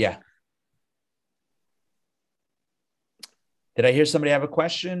 let's go. Yeah. Did I hear somebody have a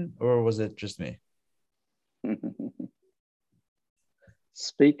question, or was it just me?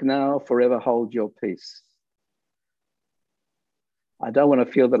 Speak now, forever hold your peace. I don't want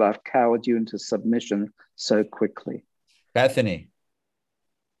to feel that I've cowered you into submission so quickly. Bethany.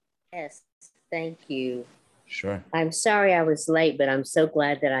 Yes, thank you. Sure. I'm sorry I was late, but I'm so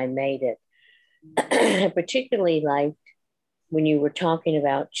glad that I made it. I particularly liked when you were talking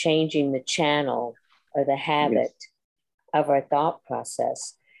about changing the channel or the habit of our thought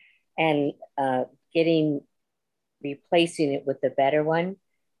process and replacing it with a better one.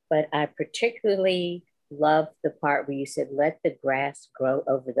 But I particularly loved the part where you said, let the grass grow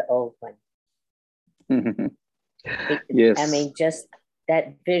over the old one. Yes. I mean, just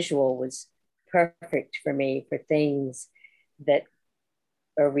that visual was perfect for me for things that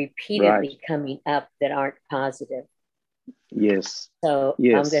are repeatedly coming up that aren't positive. Yes. So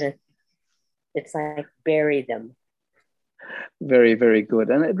it's like bury them. Very, very good.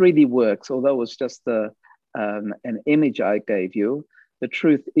 And it really works. Although it's just an image I gave you, the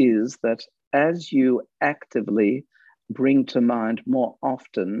truth is that as you actively bring to mind more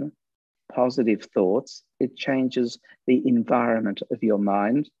often positive thoughts, it changes the environment of your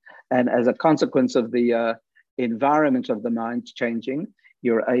mind. And as a consequence of the environment of the mind changing,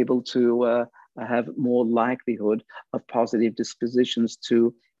 you're able to have more likelihood of positive dispositions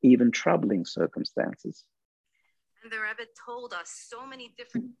to even troubling circumstances. And the Rebbe told us so many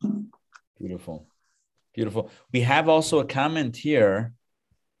different... Beautiful. Beautiful. We have also a comment here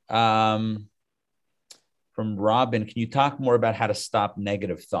from Robin. Can you talk more about how to stop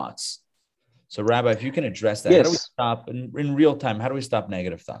negative thoughts? So Rabbi, if you can address that, How do we stop in real time? How do we stop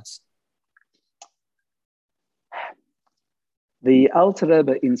negative thoughts? The Alter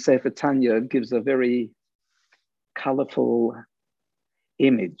Rebbe in Sefer Tanya gives a very colorful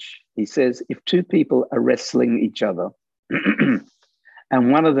image. He says, if two people are wrestling each other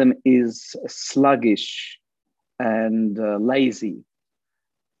and one of them is sluggish and lazy,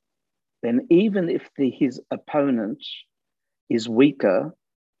 then even if his opponent is weaker,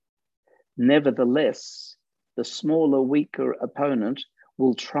 nevertheless, the smaller, weaker opponent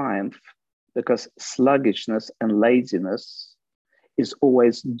will triumph, because sluggishness and laziness is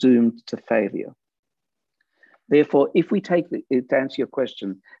always doomed to failure. Therefore, if we take, to answer your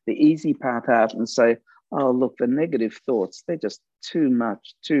question, the easy path out and say, oh, look, the negative thoughts, they're just too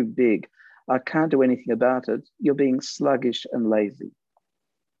much, too big. I can't do anything about it. You're being sluggish and lazy.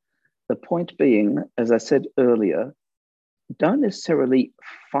 The point being, as I said earlier, don't necessarily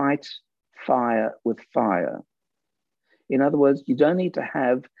fight fire with fire. In other words, you don't need to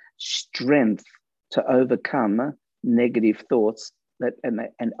have strength to overcome negative thoughts and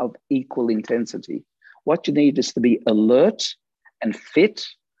of equal intensity. What you need is to be alert and fit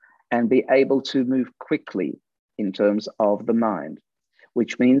and be able to move quickly in terms of the mind,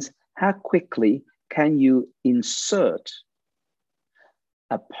 which means how quickly can you insert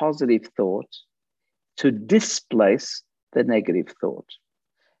a positive thought to displace the negative thought?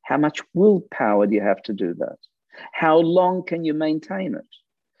 How much willpower do you have to do that? How long can you maintain it?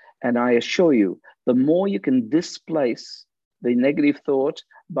 And I assure you, the more you can displace the negative thought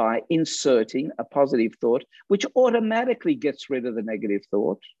by inserting a positive thought, which automatically gets rid of the negative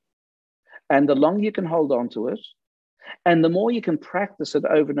thought, and the longer you can hold on to it, and the more you can practice it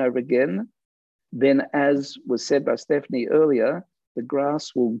over and over again, then, as was said by Stephanie earlier, the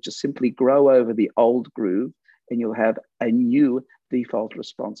grass will just simply grow over the old groove, and you'll have a new default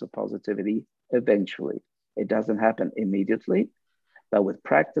response of positivity eventually. It doesn't happen immediately, but with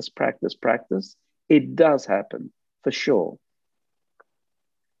practice, it does happen for sure.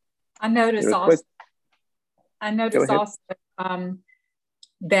 I notice also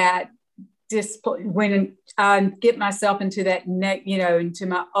that when I get myself into that into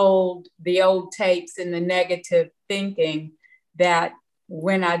the old tapes and the negative thinking, that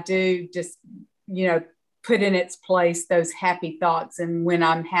when I do just put in its place those happy thoughts, and when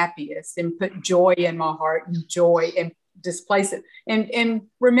I'm happiest, and put joy in my heart and joy, and displace it and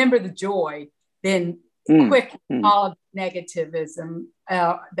remember the joy, then quick all of negativism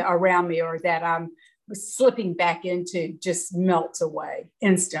around me, or that I'm slipping back into, just melts away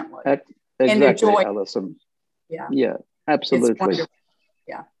instantly. Exactly, and the joy, Alison. Yeah, absolutely.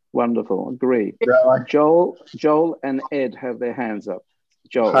 Yeah, wonderful. Agree. Joel and Ed have their hands up.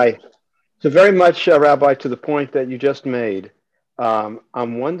 Joel. Hi. So very much, Rabbi, to the point that you just made.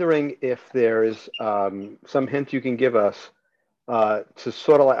 I'm wondering if there is some hint you can give us to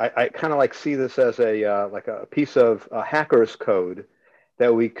sort of like, I kind of like see this as a like a piece of hacker's code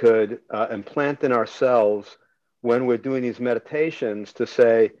that we could implant in ourselves when we're doing these meditations, to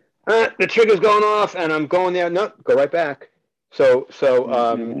say, the trigger's going off and I'm going there. No, go right back. So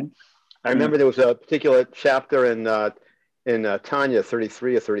I remember there was a particular chapter in Tanya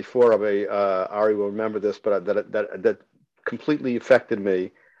 33 or 34 of Ari will remember this, but that completely affected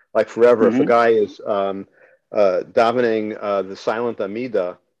me like forever. If a guy is davening the silent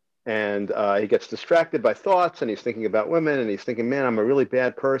Amida, and he gets distracted by thoughts, and he's thinking about women, and he's thinking, man, I'm a really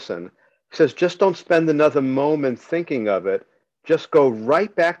bad person. He says, just don't spend another moment thinking of it. Just go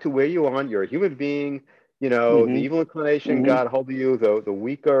right back to where you are. You're a human being. The evil inclination got hold of you. The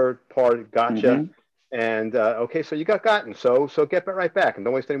weaker part gotcha. And okay, so you got gotten. So get right back, and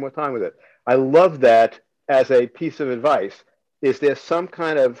don't waste any more time with it. I love that as a piece of advice. Is there some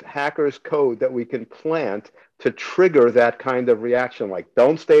kind of hacker's code that we can plant to trigger that kind of reaction? Like,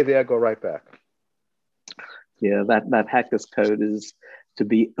 don't stay there, go right back. Yeah, that hacker's code is to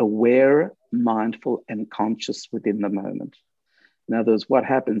be aware, mindful, and conscious within the moment. In other words, what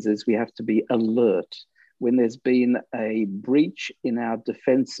happens is we have to be alert. When there's been a breach in our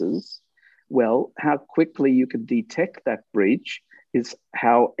defenses, well, how quickly you can detect that breach is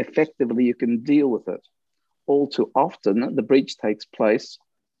how effectively you can deal with it. All too often, the breach takes place,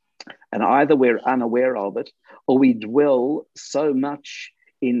 and either we're unaware of it, or we dwell so much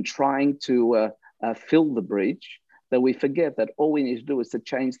in trying to fill the breach that we forget that all we need to do is to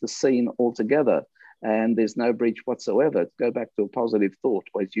change the scene altogether, and there's no breach whatsoever. Go back to a positive thought,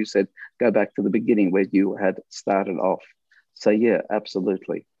 or as you said, go back to the beginning where you had started off. So yeah,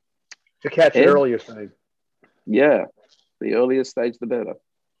 absolutely. To catch it earlier stage. Yeah, the earlier stage, the better.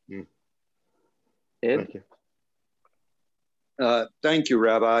 Ed? Thank you. Thank you,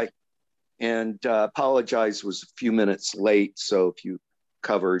 Rabbi. And apologize, was a few minutes late. So if you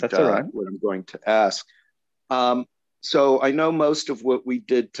covered That's all right. what I'm going to ask. So I know most of what we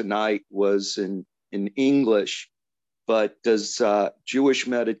did tonight was in English, but does Jewish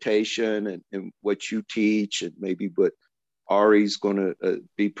meditation and what you teach, and maybe what Ari's going to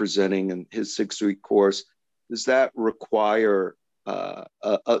be presenting in his 6-week course, does that require a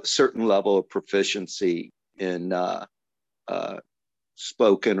certain level of proficiency in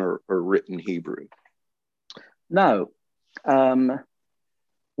spoken or written Hebrew? No.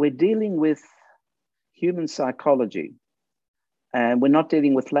 We're dealing with human psychology, and we're not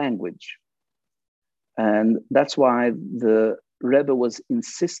dealing with language. And that's why the Rebbe was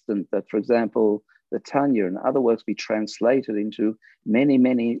insistent that, for example, the Tanya and other works be translated into many,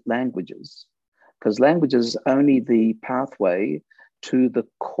 many languages, because language is only the pathway to the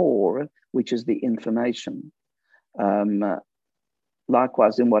core, which is the information.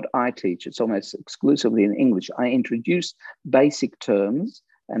 Likewise, in what I teach, it's almost exclusively in English. I introduce basic terms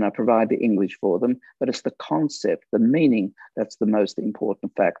and I provide the English for them, but it's the concept, the meaning, that's the most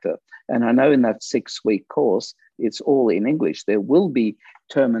important factor. And I know in that 6-week course, it's all in English. There will be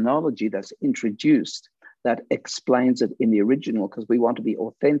terminology that's introduced that explains it in the original, because we want to be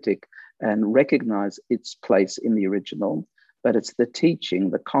authentic and recognize its place in the original. But it's the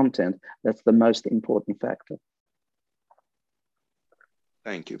teaching, the content, that's the most important factor.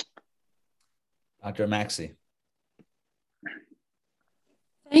 Thank you. Dr. Maxey.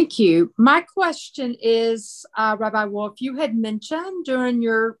 Thank you. My question is, Rabbi Wolf, you had mentioned during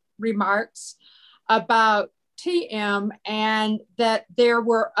your remarks about TM and that there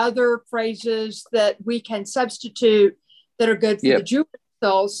were other phrases that we can substitute that are good for the Jewish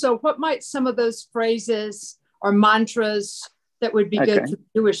soul. So what might some of those phrases or mantras that would be good for the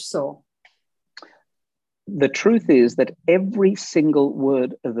Jewish soul? The truth is that every single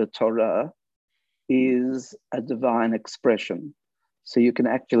word of the Torah is a divine expression. So you can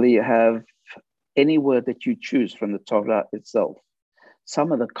actually have any word that you choose from the Torah itself.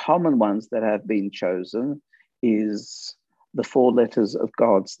 Some of the common ones that have been chosen is the 4 letters of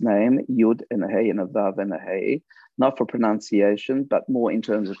God's name, Yud and a Hey and a Vav and a Hey, not for pronunciation, but more in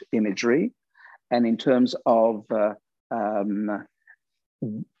terms of imagery and in terms of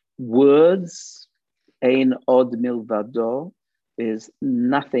words. Ein od milvado is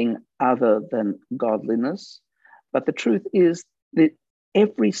nothing other than godliness. But the truth is that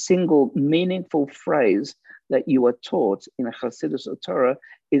every single meaningful phrase that you are taught in a Chassidus or Torah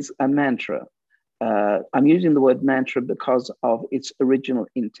is a mantra. I'm using the word mantra because of its original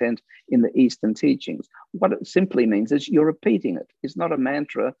intent in the Eastern teachings. What it simply means is you're repeating it. It's not a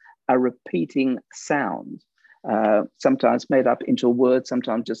mantra, a repeating sound. Sometimes made up into a word,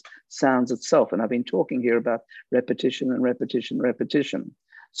 sometimes just sounds itself. And I've been talking here about repetition and repetition, repetition.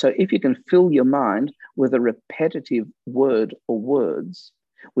 So if you can fill your mind with a repetitive word or words,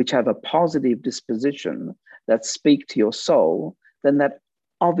 which have a positive disposition that speak to your soul, then that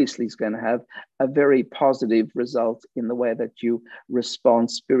obviously is going to have a very positive result in the way that you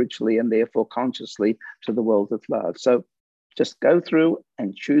respond spiritually and therefore consciously to the world at large. So just go through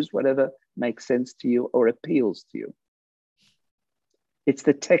and choose whatever makes sense to you or appeals to you. It's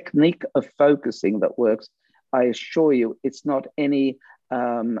the technique of focusing that works. I assure you, it's not any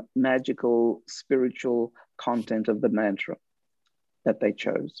magical spiritual content of the mantra that they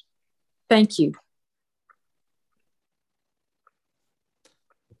chose. Thank you.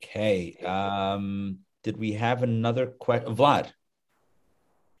 Okay. Did we have another question? Vlad,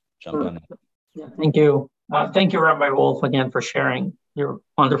 jump on. Yeah, thank you. Thank you, Rabbi Wolf, again for sharing your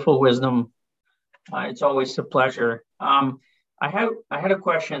wonderful wisdom. It's always a pleasure. I had a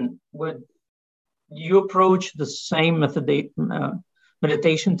question. Would you approach the same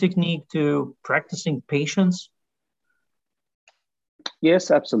meditation technique to practicing patience?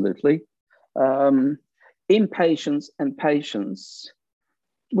 Yes, absolutely. Impatience and patience,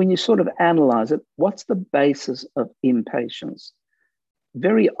 when you sort of analyze it, what's the basis of impatience?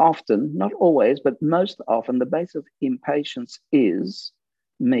 Very often, not always, but most often, the base of impatience is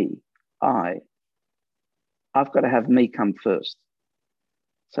me, I've got to have me come first.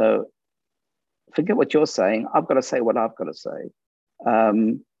 So forget what you're saying. I've got to say what I've got to say.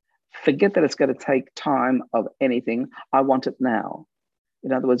 Forget that it's going to take time of anything. I want it now.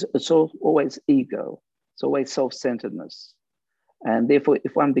 In other words, it's always ego. It's always self-centeredness. And therefore,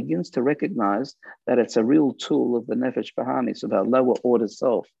 if one begins to recognize that it's a real tool of the Nefesh Bahamis, of our lower order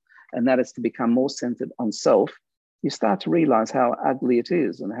self, and that is to become more centered on self, you start to realize how ugly it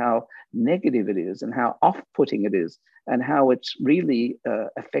is and how negative it is and how off-putting it is and how it really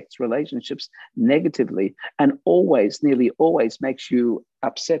affects relationships negatively and always, nearly always makes you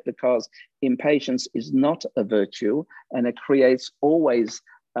upset, because impatience is not a virtue and it creates always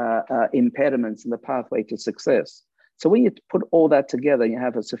impediments in the pathway to success. So when you put all that together, you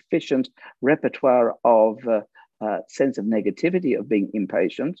have a sufficient repertoire of sense of negativity of being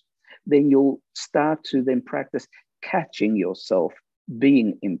impatient, then you'll start to then practice catching yourself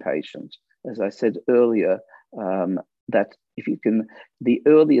being impatient. As I said earlier, that if you can, the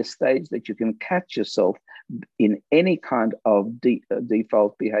earlier stage that you can catch yourself in any kind of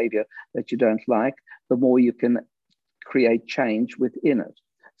default behavior that you don't like, the more you can create change within it.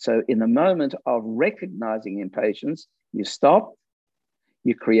 So in the moment of recognizing impatience, you stop,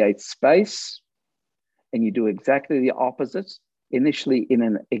 you create space, and you do exactly the opposite, initially in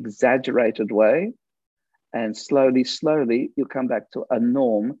an exaggerated way, and slowly, slowly, you'll come back to a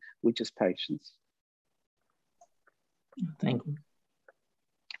norm, which is patience. Thank you.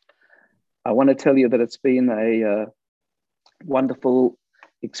 I want to tell you that it's been a wonderful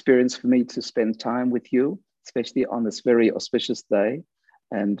experience for me to spend time with you, especially on this very auspicious day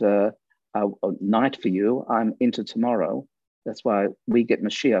and night for you. I'm into tomorrow. That's why we get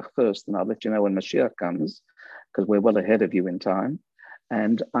Mashiach first, and I'll let you know when Mashiach comes, because we're well ahead of you in time.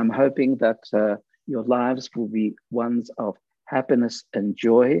 And I'm hoping that your lives will be ones of happiness and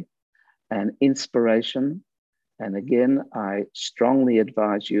joy and inspiration. And again, I strongly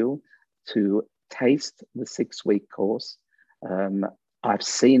advise you to taste the 6-week course. I've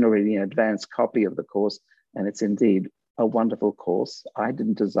seen already an advanced copy of the course, and it's indeed a wonderful course. I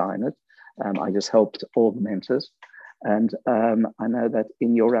didn't design it. I just helped augment it. And I know that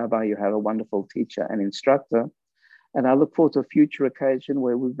in your rabbi, you have a wonderful teacher and instructor. And I look forward to a future occasion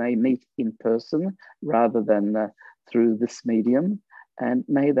where we may meet in person rather than through this medium. And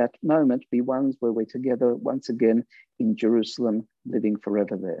may that moment be ones where we're together once again in Jerusalem, living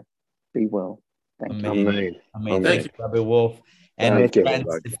forever there. Be well. Thank you. Amazing. Thank you, Rabbi Wolf. And friends,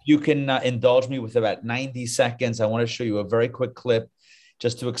 if you can indulge me with about 90 seconds, I want to show you a very quick clip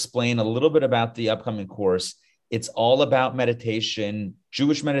just to explain a little bit about the upcoming course. It's all about meditation,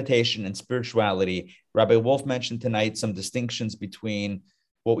 Jewish meditation and spirituality. Rabbi Wolf mentioned tonight some distinctions between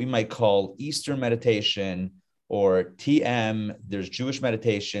what we might call Eastern meditation or TM. There's Jewish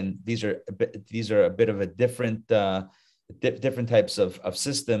meditation. These are a bit of a different types of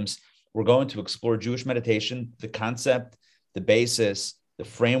systems. We're going to explore Jewish meditation, the concept, the basis, the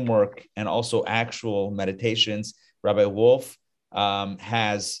framework, and also actual meditations. Rabbi Wolf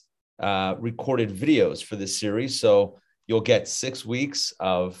has recorded videos for this series. So you'll get 6 weeks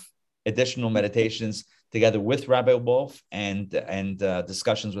of additional meditations together with Rabbi Wolf and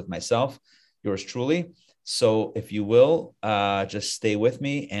discussions with myself, yours truly. So if you will, just stay with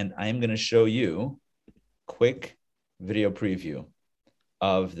me, and I'm going to show you a quick video preview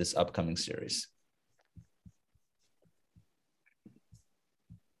of this upcoming series.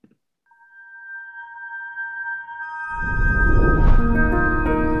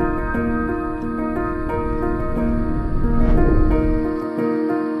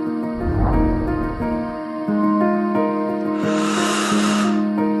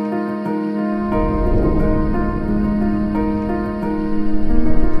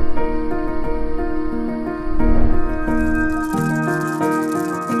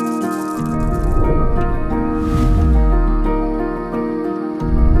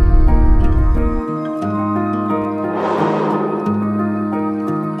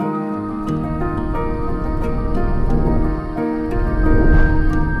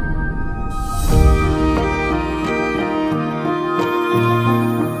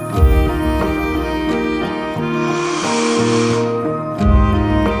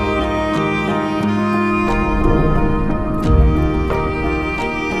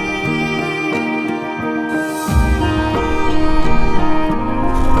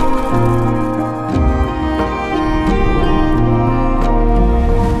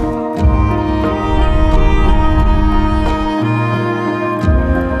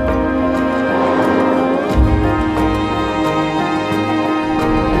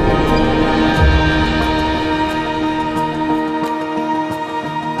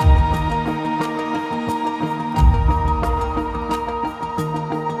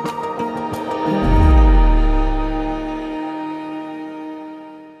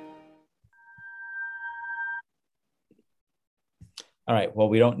 All right. Well,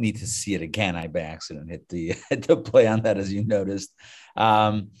 we don't need to see it again. I by accident hit the play on that, as you noticed.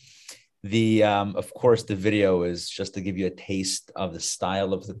 Of course, the video is just to give you a taste of the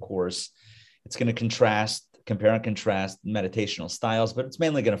style of the course. It's going to compare and contrast meditational styles, but it's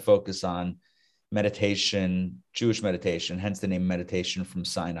mainly going to focus on meditation, Jewish meditation, hence the name Meditation from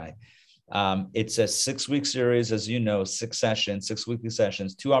Sinai. It's a 6-week series, as you know, 6 sessions, 6 weekly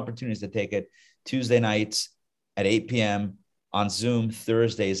sessions, 2 opportunities to take it. Tuesday nights at 8 p.m. on Zoom,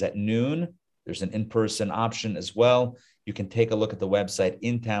 Thursdays at noon. There's an in-person option as well. You can take a look at the website,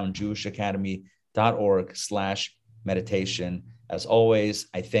 intownjewishacademy.org/meditation. As always,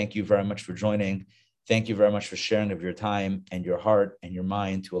 I thank you very much for joining. Thank you very much for sharing of your time and your heart and your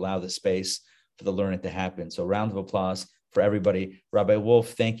mind to allow the space for the learning to happen. So round of applause for everybody. Rabbi Wolf,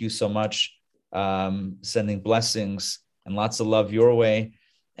 thank you so much. Sending blessings and lots of love your way.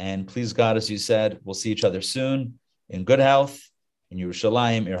 And please God, as you said, we'll see each other soon in good health, in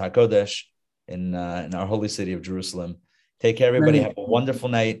Yerushalayim, Ir HaKodesh, in our holy city of Jerusalem. Take care, everybody. Have a wonderful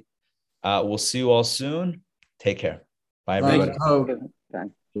night. We'll see you all soon. Take care. Bye, everybody.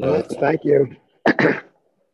 Thank you. Thank you.